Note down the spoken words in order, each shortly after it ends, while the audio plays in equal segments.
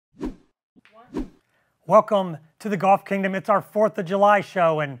Welcome to the Golf Kingdom. It's our 4th of July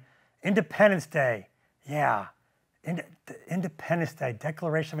show and Independence Day. Yeah, Independence Day,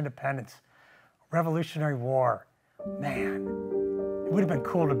 Declaration of Independence, Revolutionary War. Man, it would have been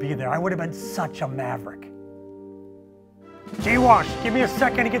cool to be there. I would have been such a maverick. G-Wash, give me a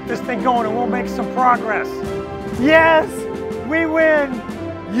second to get this thing going and we'll make some progress. Yes, we win.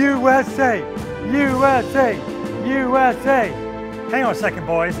 USA, USA, USA. Hang on a second,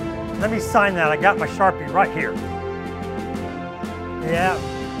 boys. Let me sign that. I got my Sharpie right here. Yeah,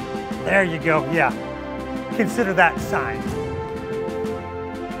 there you go. Yeah, consider that signed.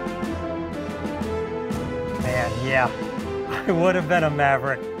 Man, yeah, I would have been a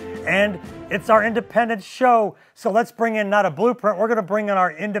maverick. And it's our Independence show, so let's bring in not a blueprint, we're going to bring in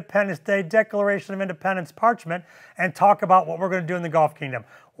our Independence Day Declaration of Independence parchment and talk about what we're going to do in the Golf Kingdom.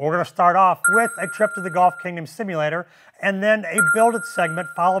 We're going to start off with a trip to the Golf Kingdom simulator and then a Build It segment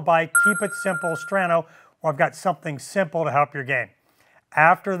followed by Keep It Simple Strano, where I've got something simple to help your game.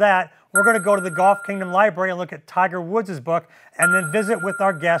 After that, we're going to go to the Golf Kingdom library and look at Tiger Woods' book and then visit with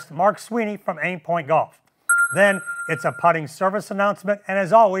our guest Mark Sweeney from AimPoint Golf. Then it's a putting service announcement, and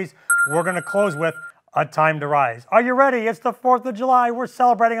as always, we're going to close with a time to rise. Are you ready? It's the 4th of July. We're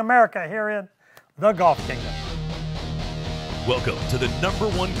celebrating America here in the Golf Kingdom. Welcome to the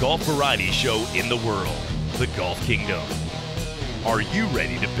 #1 golf variety show in the world, the Golf Kingdom. Are you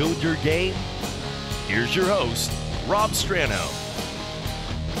ready to build your game? Here's your host, Rob Strano.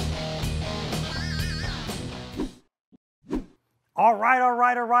 All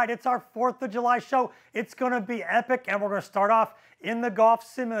right. It's our 4th of July show. It's going to be epic, and we're going to start off in the golf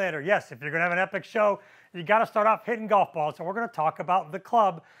simulator. Yes, if you're going to have an epic show, you got to start off hitting golf balls. And we're going to talk about the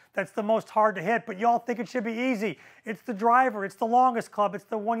club that's the most hard to hit, but y'all think it should be easy. It's the driver. It's the longest club. It's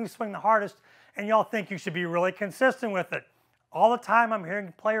the one you swing the hardest, and y'all think you should be really consistent with it. All the time I'm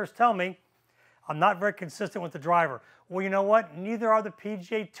hearing players tell me I'm not very consistent with the driver. Well, you know what? Neither are the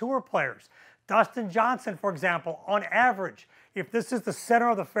PGA Tour players. Dustin Johnson, for example, on average, if this is the center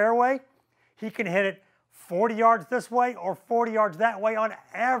of the fairway, he can hit it 40 yards this way or 40 yards that way on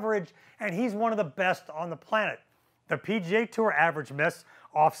average, and he's one of the best on the planet. The PGA Tour average miss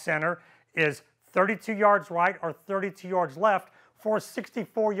off center is 32 yards right or 32 yards left for a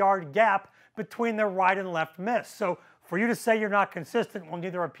 64-yard gap between their right and left miss. So for you to say you're not consistent, well,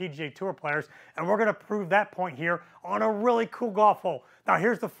 neither are PGA Tour players, and we're going to prove that point here on a really cool golf hole. Now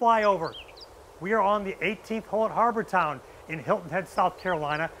here's the flyover. We are on the 18th hole at Harbor Town in Hilton Head, South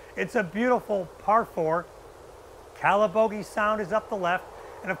Carolina. It's a beautiful par 4. Calabogie Sound is up the left,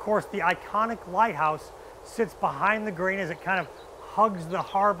 and of course the iconic lighthouse sits behind the green as it kind of hugs the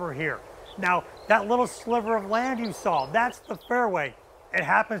harbor here. Now that little sliver of land you saw, that's the fairway. It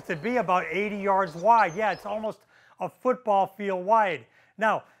happens to be about 80 yards wide. Yeah, it's almost a football field wide.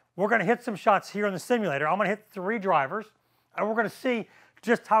 Now we're going to hit some shots here in the simulator. I'm going to hit 3 drivers, and we're going to see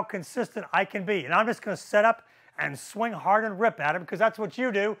just how consistent I can be. And I'm just going to set up and swing hard and rip at him because that's what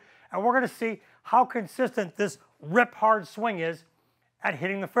you do. And we're going to see how consistent this rip hard swing is at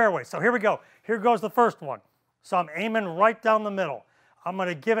hitting the fairway. So here we go. Here goes the first one. So I'm aiming right down the middle. I'm going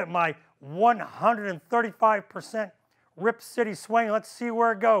to give it my 135% Rip City swing. Let's see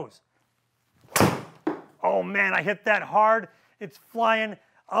where it goes. Oh man, I hit that hard. It's flying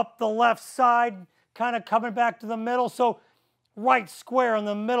up the left side, kind of coming back to the middle. So right square in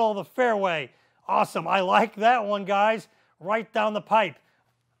the middle of the fairway. Awesome. I like that one, guys. Right down the pipe.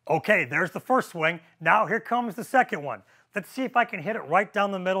 Okay, there's the first swing. Now here comes the second one. Let's see if I can hit it right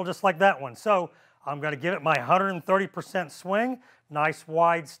down the middle just like that one. So I'm going to give it my 130% swing. Nice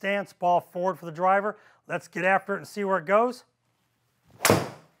wide stance, ball forward for the driver. Let's get after it and see where it goes.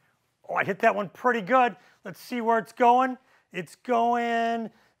 Oh, I hit that one pretty good. Let's see where it's going. It's going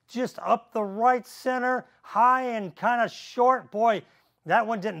just up the right center, high and kind of short. Boy, that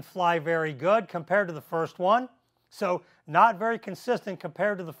one didn't fly very good compared to the first one. So not very consistent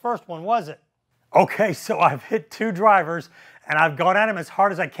compared to the first one, was it? Okay, so I've hit 2 drivers, and I've gone at them as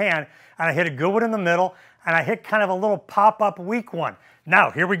hard as I can, and I hit a good one in the middle, and I hit kind of a little pop-up weak one.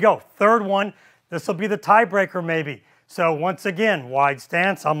 Now, here we go. Third one. This will be the tiebreaker maybe. So once again, wide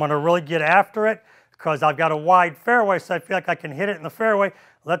stance. I'm going to really get after it because I've got a wide fairway, so I feel like I can hit it in the fairway.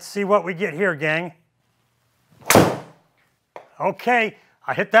 Let's see what we get here, gang. Okay,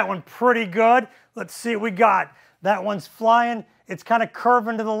 I hit that one pretty good. Let's see what we got. That one's flying. It's kind of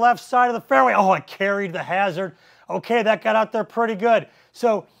curving to the left side of the fairway. Oh, I carried the hazard. Okay, that got out there pretty good.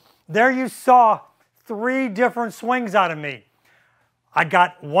 So there you saw 3 different swings out of me. I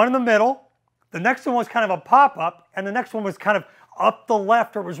got one in the middle. The next one was kind of a pop-up, and the next one was kind of up the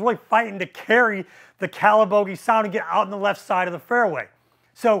left, or it was really fighting to carry the Calabogie Sound and get out on the left side of the fairway.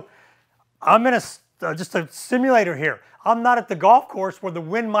 So I'm going to just a simulator here. I'm not at the golf course where the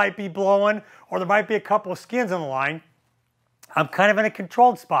wind might be blowing or there might be a couple of skins on the line. I'm kind of in a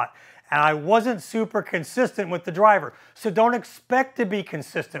controlled spot, and I wasn't super consistent with the driver. So don't expect to be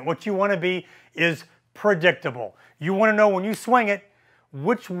consistent. What you want to be is predictable. You want to know when you swing it,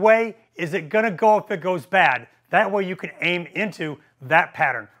 which way is it going to go if it goes bad. That way you can aim into that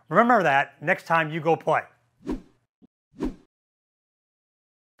pattern. Remember that next time you go play.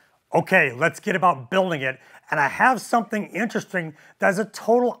 Okay, let's get about building it. And I have something interesting that's a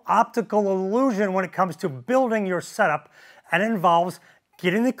total optical illusion when it comes to building your setup, and it involves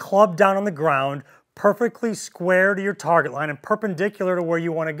getting the club down on the ground perfectly square to your target line and perpendicular to where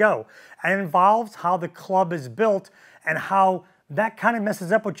you want to go. And it involves how the club is built and how that kind of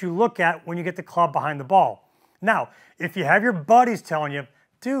messes up what you look at when you get the club behind the ball. Now, if you have your buddies telling you,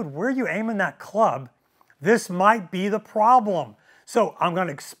 dude, where are you aiming that club? This might be the problem. So I'm going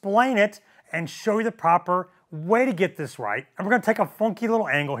to explain it and show you the proper way to get this right. And we're going to take a funky little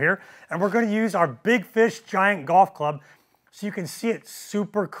angle here, and we're going to use our Big Fish Giant Golf Club so you can see it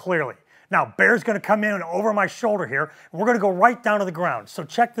super clearly. Now, Bear's going to come in and over my shoulder here, and we're going to go right down to the ground. So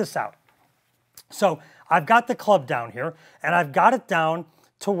check this out. So I've got the club down here, and I've got it down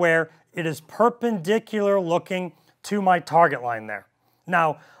to where it is perpendicular looking to my target line there.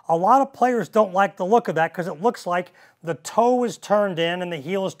 Now, a lot of players don't like the look of that because it looks like the toe is turned in and the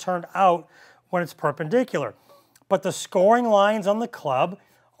heel is turned out when it's perpendicular. But the scoring lines on the club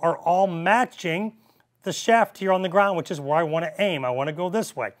are all matching the shaft here on the ground, which is where I want to aim. I want to go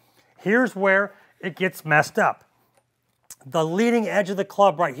this way. Here's where it gets messed up. The leading edge of the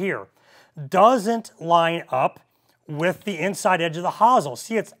club right here doesn't line up with the inside edge of the hosel.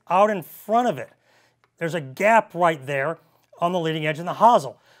 See, it's out in front of it. There's a gap right there on the leading edge of the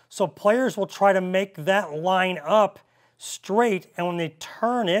hosel. So players will try to make that line up straight, and when they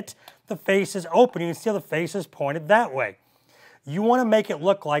turn it, the face is open. You can see how the face is pointed that way. You want to make it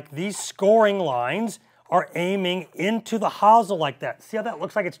look like these scoring lines are aiming into the hosel like that. See how that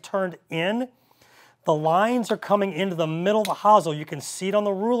looks like it's turned in? The lines are coming into the middle of the hosel. You can see it on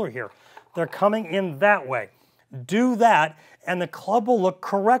the ruler here. They're coming in that way. Do that, and the club will look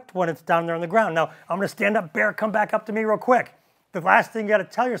correct when it's down there on the ground. Now, I'm going to stand up, Bear, come back up to me real quick. The last thing you got to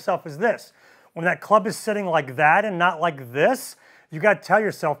tell yourself is this. When that club is sitting like that and not like this, you got to tell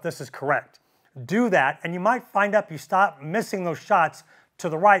yourself this is correct. Do that, and you might find out you stop missing those shots to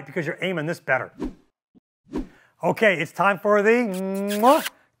the right because you're aiming this better. Okay, it's time for the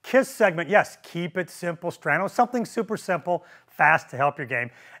kiss segment. Yes, keep it simple, Strano. Something super simple, fast to help your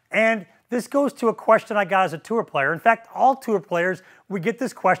game. And this goes to a question I got as a tour player. In fact, all tour players, we get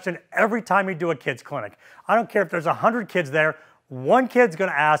this question every time we do a kids clinic. I don't care if there's 100 kids there, one kid's going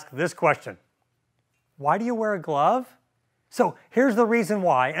to ask this question. Why do you wear a glove? So here's the reason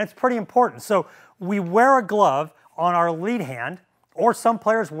why, and it's pretty important. So we wear a glove on our lead hand, or some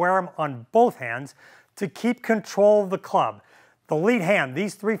players wear them on both hands to keep control of the club. The lead hand,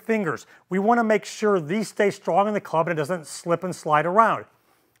 these three fingers, we want to make sure these stay strong in the club and it doesn't slip and slide around.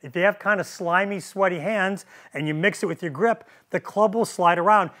 If you have kind of slimy, sweaty hands and you mix it with your grip, the club will slide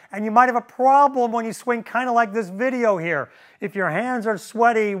around. And you might have a problem when you swing, kind of like this video here. If your hands are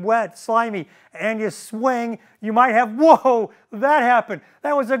sweaty, wet, slimy, and you swing, you might have, whoa, that happened.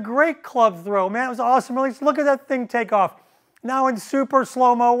 That was a great club throw, man. It was awesome release. Look at that thing take off. Now in super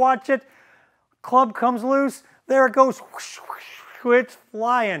slow-mo, watch it. Club comes loose. There it goes. Whoosh, whoosh, it's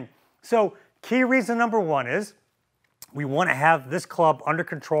flying. So key reason number one is, we want to have this club under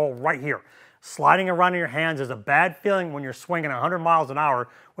control right here. Sliding around in your hands is a bad feeling when you're swinging 100 miles an hour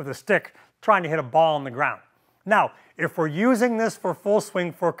with a stick trying to hit a ball on the ground. Now, if we're using this for full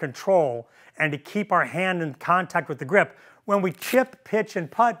swing for control and to keep our hand in contact with the grip, when we chip, pitch, and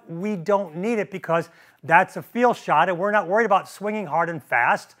putt, we don't need it because that's a feel shot and we're not worried about swinging hard and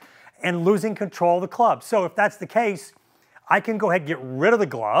fast and losing control of the club. So if that's the case, I can go ahead and get rid of the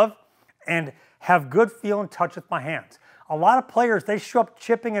glove and have good feel and touch with my hands. A lot of players, they show up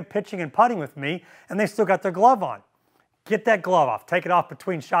chipping and pitching and putting with me, and they still got their glove on. Get that glove off. Take it off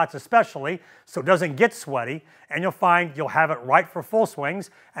between shots especially, so it doesn't get sweaty, and you'll find you'll have it right for full swings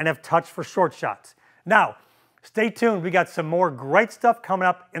and have touch for short shots. Now, stay tuned. We got some more great stuff coming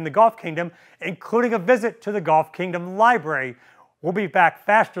up in the Golf Kingdom, including a visit to the Golf Kingdom Library. We'll be back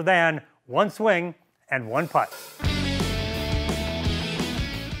faster than one swing and one putt.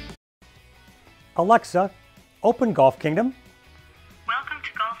 Alexa, open Golf Kingdom. Welcome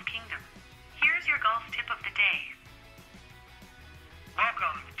to Golf Kingdom. Here's your golf tip of the day.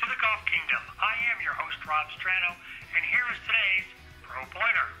 Welcome to the Golf Kingdom. I am your host, Rob Strano, and here is today's Pro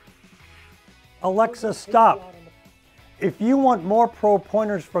Pointer. Alexa, stop. If you want more pro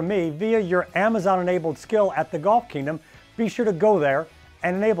pointers from me via your Amazon-enabled skill at the Golf Kingdom, be sure to go there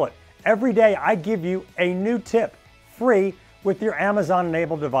and enable it. Every day I give you a new tip free with your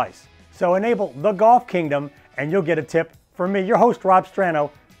Amazon-enabled device. So enable the Golf Kingdom and you'll get a tip from me, your host Rob Strano,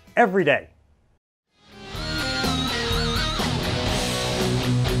 every day.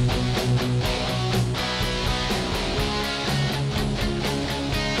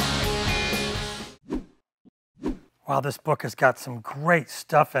 Wow, this book has got some great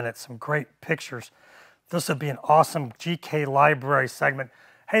stuff in it, some great pictures. This would be an awesome GK library segment.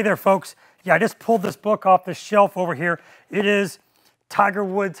 Hey there, folks. Yeah, I just pulled this book off the shelf over here. It is Tiger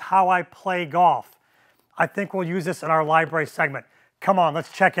Woods' How I Play Golf. I think we'll use this in our library segment. Come on,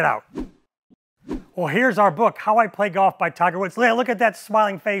 let's check it out. Well, here's our book, How I Play Golf by Tiger Woods. Look at that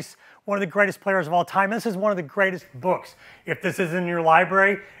smiling face, one of the greatest players of all time. This is one of the greatest books. If this is in your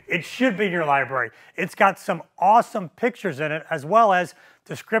library, it should be in your library. It's got some awesome pictures in it, as well as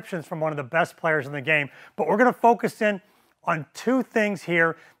descriptions from one of the best players in the game. But we're going to focus in on two things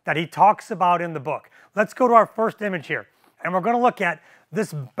here that he talks about in the book. Let's go to our first image here, and we're going to look at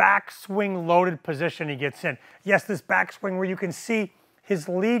this backswing loaded position he gets in. Yes, this backswing where you can see his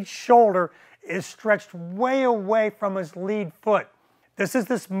lead shoulder is stretched way away from his lead foot. This is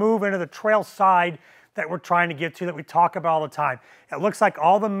this move into the trail side that we're trying to get to, that we talk about all the time. It looks like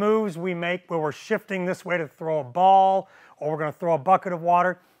all the moves we make where we're shifting this way to throw a ball or we're going to throw a bucket of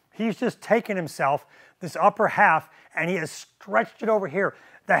water, he's just taken himself, this upper half, and he has stretched it over here.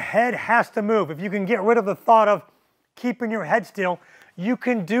 The head has to move. If you can get rid of the thought of keeping your head still, you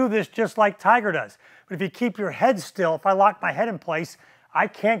can do this just like Tiger does. But if you keep your head still, if I lock my head in place, I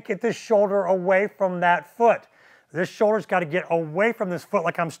can't get this shoulder away from that foot. This shoulder's got to get away from this foot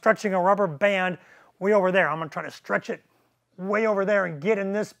like I'm stretching a rubber band way over there. I'm going to try to stretch it way over there and get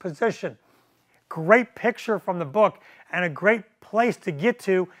in this position. Great picture from the book and a great place to get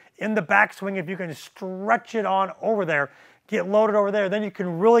to in the backswing if you can stretch it on over there, get loaded over there, then you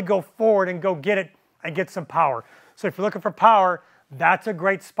can really go forward and go get it and get some power. So if you're looking for power, that's a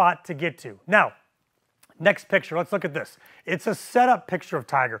great spot to get to. Now, next picture, let's look at this. It's a setup picture of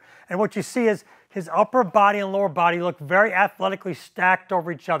Tiger. And what you see is his upper body and lower body look very athletically stacked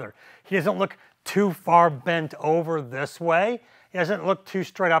over each other. He doesn't look too far bent over this way. He doesn't look too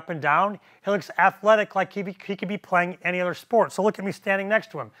straight up and down. He looks athletic like he could be playing any other sport. So look at me standing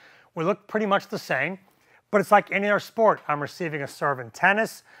next to him. We look pretty much the same, but it's like any other sport. I'm receiving a serve in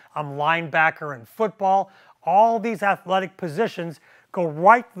tennis. I'm linebacker in football. All these athletic positions go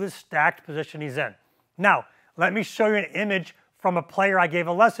right to the stacked position he's in. Now, let me show you an image from a player I gave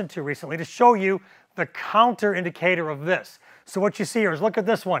a lesson to recently to show you the counter indicator of this. So what you see here is, look at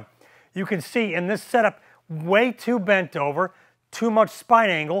this one. You can see in this setup, way too bent over, too much spine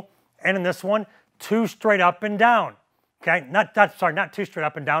angle, and in this one, too straight up and down. Okay, not too straight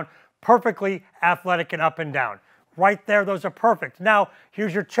up and down, perfectly athletic and up and down. Right there, those are perfect. Now,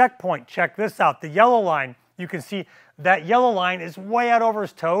 here's your checkpoint. Check this out. The yellow line, you can see that yellow line is way out over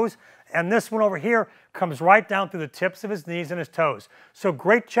his toes, and this one over here comes right down through the tips of his knees and his toes. So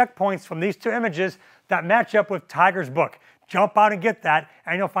great checkpoints from these two images that match up with Tiger's book. Jump out and get that,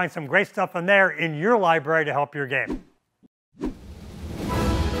 and you'll find some great stuff in there in your library to help your game.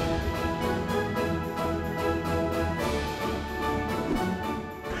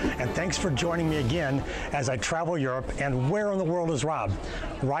 And thanks for joining me again as I travel Europe. And where in the world is Rob?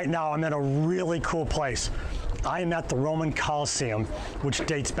 Right now I'm in a really cool place. I am at the Roman Colosseum, which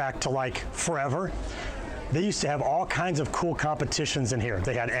dates back to like forever. They used to have all kinds of cool competitions in here.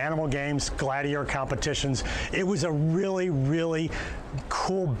 They had animal games, gladiator competitions. It was a really, really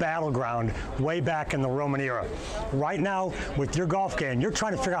cool battleground way back in the Roman era. Right now, with your golf game, you're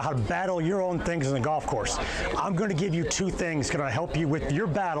trying to figure out how to battle your own things in the golf course. I'm going to give you two things going to help you with your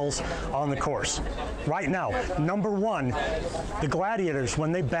battles on the course. Right now, number one, the gladiators,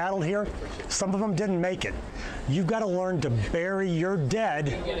 when they battled here, some of them didn't make it. You've got to learn to bury your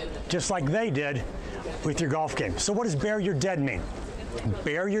dead, just like they did, with your golf game. So what does bury your dead mean?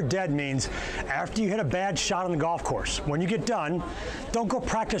 Bury your dead means after you hit a bad shot on the golf course, when you get done, don't go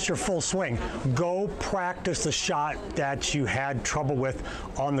practice your full swing. Go practice the shot that you had trouble with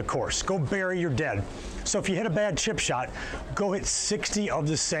on the course. Go bury your dead. So if you hit a bad chip shot, go hit 60 of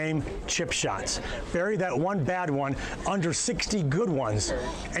the same chip shots. Bury that one bad one under 60 good ones,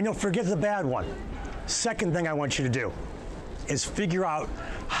 and you'll forget the bad one. Second thing I want you to do is figure out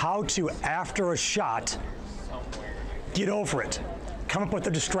how to, after a shot, get over it. Come up with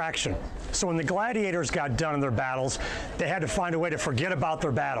a distraction. So when the gladiators got done in their battles, they had to find a way to forget about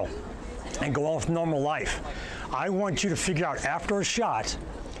their battle and go on with normal life. I want you to figure out, after a shot,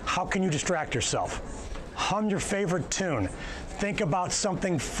 how can you distract yourself? hum your favorite tune. Think about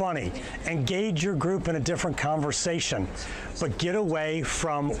something funny. Engage your group in a different conversation. But get away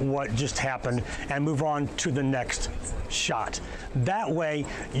from what just happened and move on to the next shot. That way,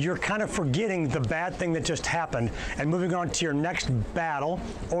 you're kind of forgetting the bad thing that just happened and moving on to your next battle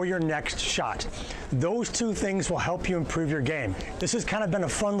or your next shot. Those two things will help you improve your game. This has kind of been a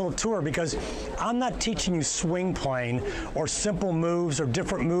fun little tour because I'm not teaching you swing playing or simple moves or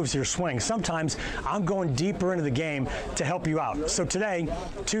different moves to your swing. Sometimes I'm going deeper into the game to help you out. So today,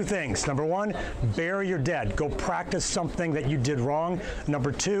 two things. Number one, bury your dead. Go practice something that you did wrong.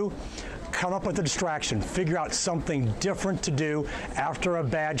 Number two, come up with a distraction. Figure out something different to do after a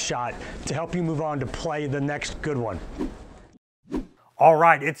bad shot to help you move on to play the next good one. All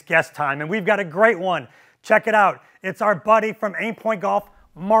right, it's guest time, and we've got a great one. Check it out. It's our buddy from AimPoint Golf,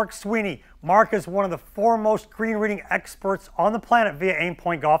 Mark Sweeney. Mark is one of the foremost green reading experts on the planet via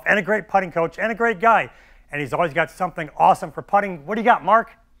AimPoint Golf, and a great putting coach, and a great guy. And he's always got something awesome for putting. What do you got,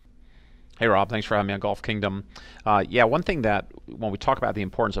 Mark? Hey Rob, thanks for having me on Golf Kingdom. Yeah, one thing that when we talk about the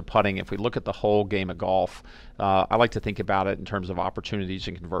importance of putting, if we look at the whole game of golf, I like to think about it in terms of opportunities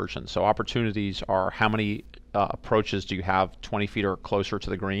and conversions. So opportunities are how many approaches do you have 20 feet or closer to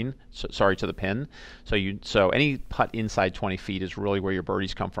the green, to the pin. So any putt inside 20 feet is really where your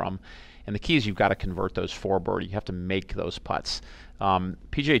birdies come from. And the key is you've got to convert those for birdie. You have to make those putts.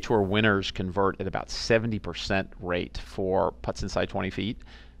 PGA Tour winners convert at about 70% rate for putts inside 20 feet.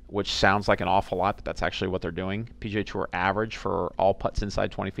 Which sounds like an awful lot, but that's actually what they're doing. PGA Tour average for all putts inside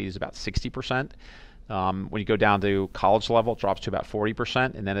 20 feet is about 60%. When you go down to college level, it drops to about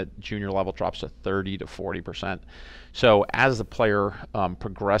 40%, and then at junior level, it drops to 30 to 40%. So as the player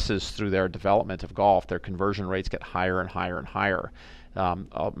progresses through their development of golf, their conversion rates get higher and higher and higher.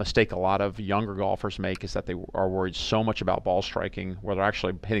 A mistake a lot of younger golfers make is that they are worried so much about ball striking, where they're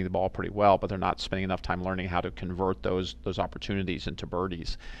actually hitting the ball pretty well, but they're not spending enough time learning how to convert those opportunities into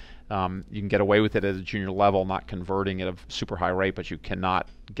birdies. You can get away with it at a junior level, not converting at a super high rate, but you cannot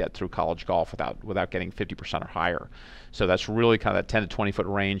get through college golf without getting 50% or higher. So that's really kind of that 10 to 20 foot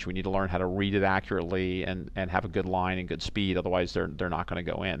range. We need to learn how to read it accurately and have a good line and good speed. Otherwise, they're not going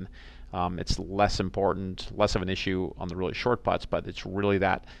to go in. It's less important, less of an issue on the really short putts, but it's really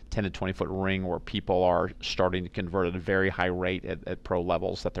that 10 to 20 foot ring where people are starting to convert at a very high rate at pro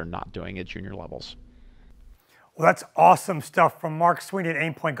levels that they're not doing at junior levels. Well, that's awesome stuff from Mark Sweeney at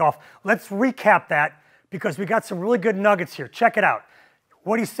AimPoint Golf. Let's recap that because we got some really good nuggets here. Check it out.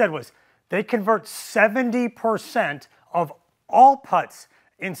 What he said was they convert 70% of all putts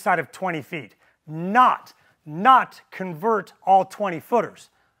inside of 20 feet. Not convert all 20 footers.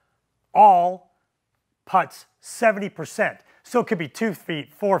 All putts 70%. So it could be 2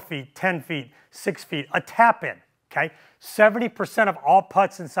 feet, 4 feet, 10 feet, 6 feet, a tap in, okay? 70% of all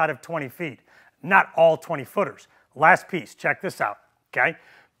putts inside of 20 feet, not all 20 footers. Last piece, check this out, okay?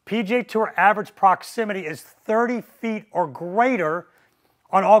 PGA Tour average proximity is 30 feet or greater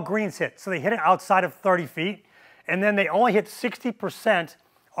on all greens hit. So they hit it outside of 30 feet, and then they only hit 60%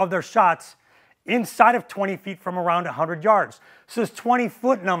 of their shots inside of 20 feet from around 100 yards. So this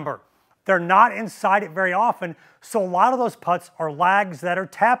 20-foot number, they're not inside it very often, so a lot of those putts are lags that are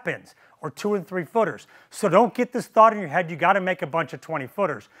tap-ins or 2 and 3 footers. So don't get this thought in your head, you got to make a bunch of 20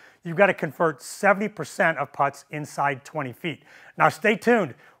 footers. You've got to convert 70% of putts inside 20 feet. Now stay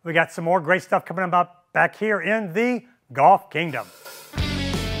tuned. We got some more great stuff coming about back here in the Golf Kingdom.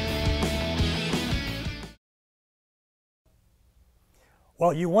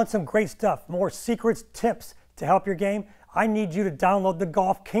 Well, you want some great stuff, more secrets, tips to help your game? I need you to download the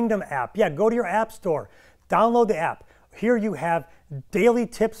Golf Kingdom app. Yeah, go to your app store, download the app. Here you have daily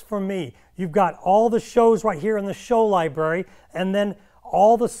tips from me. You've got all the shows right here in the show library, and then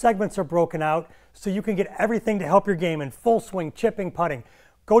all the segments are broken out so you can get everything to help your game in full swing, chipping, putting.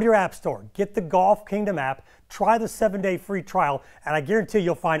 Go to your app store, get the Golf Kingdom app, try the 7-day free trial, and I guarantee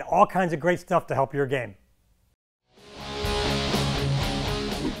you'll find all kinds of great stuff to help your game.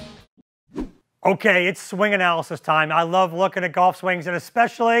 Okay, it's swing analysis time. I love looking at golf swings, and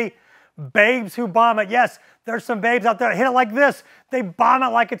especially babes who bomb it. Yes, there's some babes out there that hit it like this. They bomb it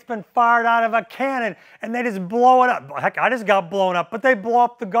like it's been fired out of a cannon, and they just blow it up. Heck, I just got blown up, but they blow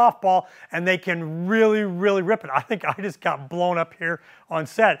up the golf ball, and they can really, really rip it. I think I just got blown up here on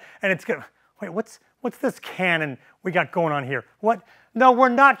set, and it's good. Wait, what's this cannon we got going on here? What? No, we're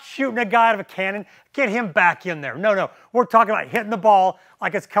not shooting a guy out of a cannon. Get him back in there. No, we're talking about hitting the ball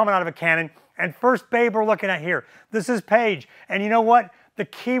like it's coming out of a cannon. And first babe we're looking at here, this is Paige. And you know what? The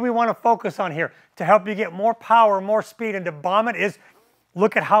key we want to focus on here to help you get more power, more speed, and to bomb it is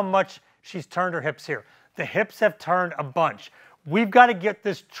look at how much she's turned her hips here. The hips have turned a bunch. We've got to get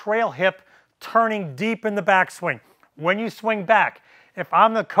this trail hip turning deep in the backswing. When you swing back, if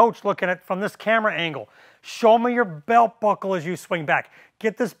I'm the coach looking at it from this camera angle, show me your belt buckle as you swing back.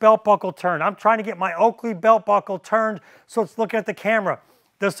 Get this belt buckle turned. I'm trying to get my Oakley belt buckle turned so it's looking at the camera.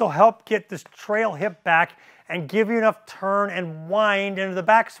 This will help get this trail hip back and give you enough turn and wind into the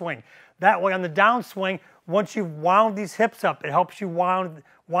backswing. That way on the downswing, once you've wound these hips up, it helps you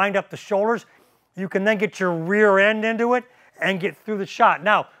wind up the shoulders. You can then get your rear end into it and get through the shot.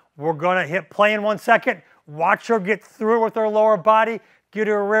 Now, we're gonna hit play in 1 second. Watch her get through with her lower body, get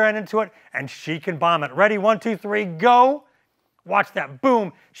her rear end into it, and she can bomb it. Ready, 1, 2, 3, go. Watch that,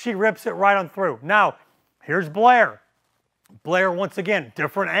 boom, she rips it right on through. Now, here's Blair. Blair, once again,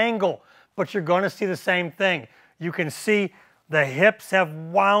 different angle, but you're gonna see the same thing. You can see the hips have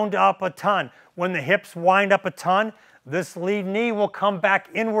wound up a ton. When the hips wind up a ton, this lead knee will come back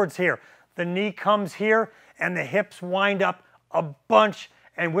inwards here. The knee comes here, and the hips wind up a bunch.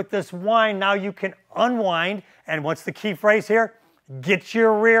 And with this wind, now you can unwind. And what's the key phrase here? Get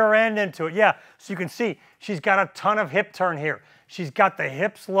your rear end into it. Yeah, so you can see she's got a ton of hip turn here. She's got the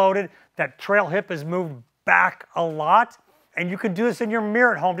hips loaded. That trail hip is moved back a lot. And you can do this in your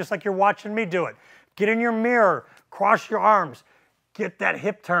mirror at home, just like you're watching me do it. Get in your mirror, cross your arms, get that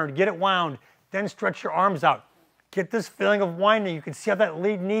hip turned, get it wound, then stretch your arms out. Get this feeling of winding. You can see how that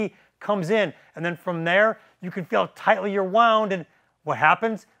lead knee comes in. And then from there, you can feel how tightly you're wound. And what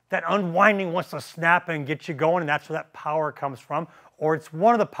happens? That unwinding wants to snap and get you going, and that's where that power comes from. Or it's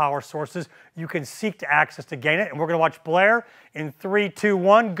one of the power sources you can seek to access to gain it. And we're going to watch Blair in 3, 2,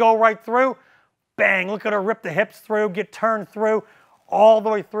 1. Go right through. Bang. Look at her rip the hips through, get turned through, all the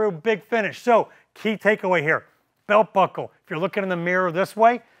way through. Big finish. So key takeaway here. Belt buckle. If you're looking in the mirror this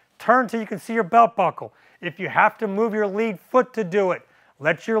way, turn till you can see your belt buckle. If you have to move your lead foot to do it,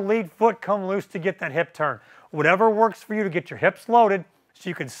 let your lead foot come loose to get that hip turn. Whatever works for you to get your hips loaded so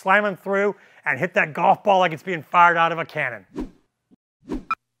you can slam them through and hit that golf ball like it's being fired out of a cannon.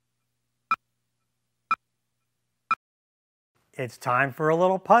 It's time for a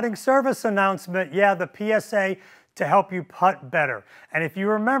little putting service announcement. Yeah, the PSA to help you putt better. And if you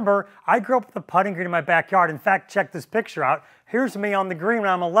remember, I grew up with a putting green in my backyard. In fact, check this picture out. Here's me on the green when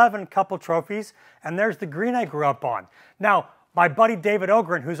I'm 11, couple trophies, and there's the green I grew up on. Now, my buddy David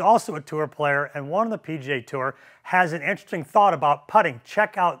Ogrin, who's also a tour player and won the PGA Tour, has an interesting thought about putting.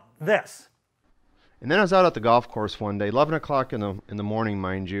 Check out this. And then I was out at the golf course one day, 11 o'clock in the morning,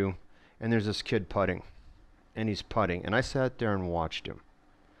 mind you, and there's this kid putting. And he's putting. And I sat there and watched him.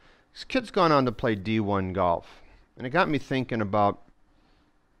 This kid's gone on to play D1 golf. And it got me thinking about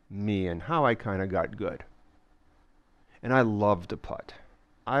me and how I kind of got good. And I love to putt.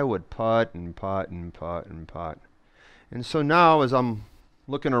 I would putt and putt and putt and putt. And so now as I'm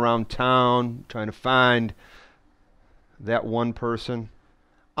looking around town, trying to find that one person,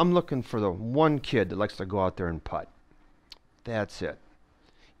 I'm looking for the one kid that likes to go out there and putt. That's it.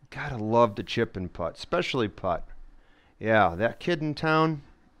 You gotta love to chip and putt, especially putt. Yeah, that kid in town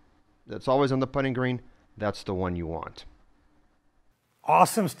that's always on the putting green, that's the one you want.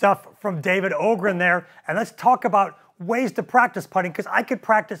 Awesome stuff from David Ogrin there. And let's talk about ways to practice putting, because I could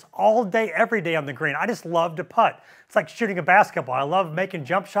practice all day, every day on the green. I just love to putt. It's like shooting a basketball. I love making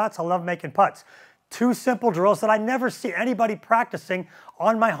jump shots. I love making putts. 2 simple drills that I never see anybody practicing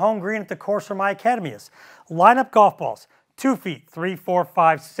on my home green at the course where my academy is. Line up golf balls 2 feet, 3, 4,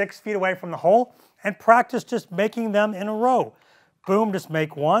 5, 6 feet away from the hole, and practice just making them in a row. Boom, just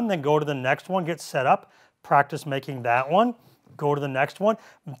make one, then go to the next one, get set up, practice making that one, go to the next one.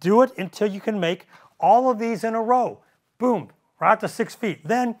 Do it until you can make all of these in a row. Boom, right to 6 feet.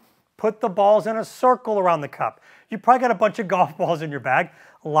 Then put the balls in a circle around the cup. You probably got a bunch of golf balls in your bag.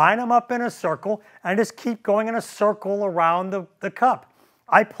 Line them up in a circle and just keep going in a circle around the cup.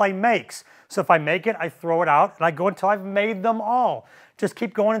 I play makes. So if I make it, I throw it out and I go until I've made them all. Just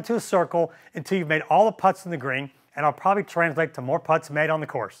keep going into a circle until you've made all the putts in the green, and I'll probably translate to more putts made on the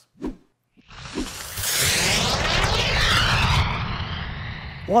course.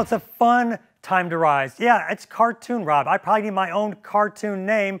 Well, it's a fun time to rise. Yeah, it's cartoon, Rob. I probably need my own cartoon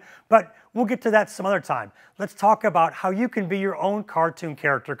name, but we'll get to that some other time. Let's talk about how you can be your own cartoon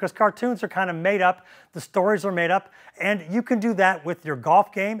character, because cartoons are kind of made up, the stories are made up, and you can do that with your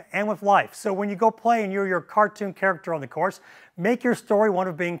golf game and with life. So when you go play and you're your cartoon character on the course, make your story one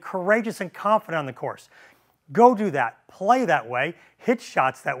of being courageous and confident on the course. Go do that, play that way, hit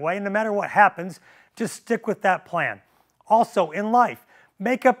shots that way, and no matter what happens, just stick with that plan. Also, in life,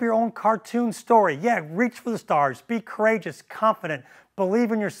 make up your own cartoon story. Yeah, reach for the stars, be courageous, confident,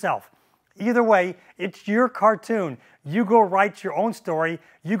 believe in yourself. Either way, it's your cartoon. You go write your own story.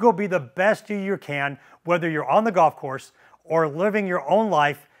 You go be the best you can, whether you're on the golf course or living your own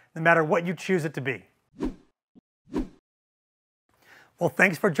life no matter what you choose it to be. Well,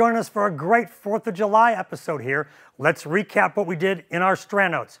 thanks for joining us for a great 4th of July episode here. Let's recap what we did in our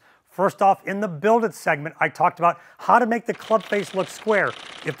Strand Notes. First off, in the Build It segment, I talked about how to make the club face look square.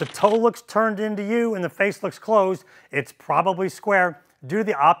 If the toe looks turned into you and the face looks closed, it's probably square due to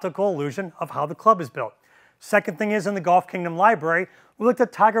the optical illusion of how the club is built. Second thing is, in the Golf Kingdom library, we looked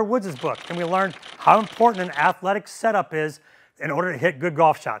at Tiger Woods' book and we learned how important an athletic setup is in order to hit good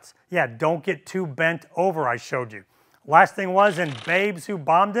golf shots. Yeah, don't get too bent over, I showed you. Last thing was, in Babes Who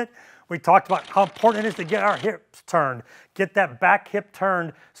Bombed It, we talked about how important it is to get our hips turned, get that back hip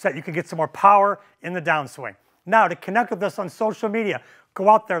turned so that you can get some more power in the downswing. Now, to connect with us on social media, go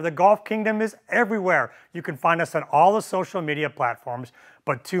out there. The Golf Kingdom is everywhere. You can find us on all the social media platforms,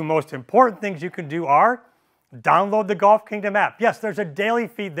 but 2 most important things you can do are download the Golf Kingdom app. Yes, there's a daily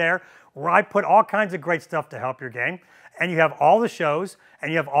feed there where I put all kinds of great stuff to help your game, and you have all the shows,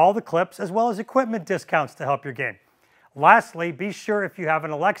 and you have all the clips, as well as equipment discounts to help your game. Lastly, be sure if you have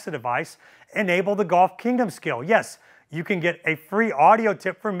an Alexa device, enable the Golf Kingdom skill. Yes, you can get a free audio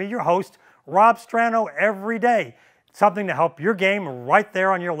tip from me, your host, Rob Strano, every day. Something to help your game right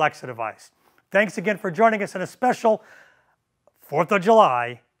there on your Alexa device. Thanks again for joining us in a special 4th of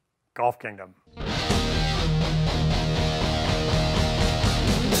July Golf Kingdom.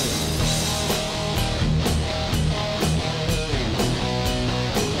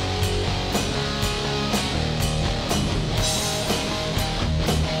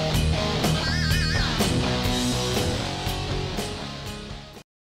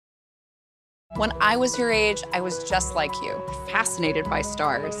 When I was your age, I was just like you, fascinated by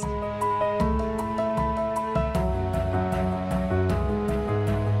stars.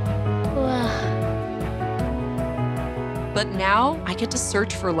 But now I get to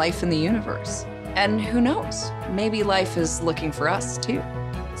search for life in the universe. And who knows, maybe life is looking for us too.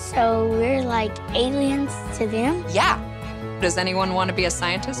 So we're like aliens to them? Yeah. Does anyone want to be a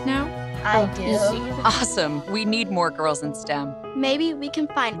scientist now? I do. Awesome. We need more girls in STEM. Maybe we can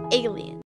find aliens.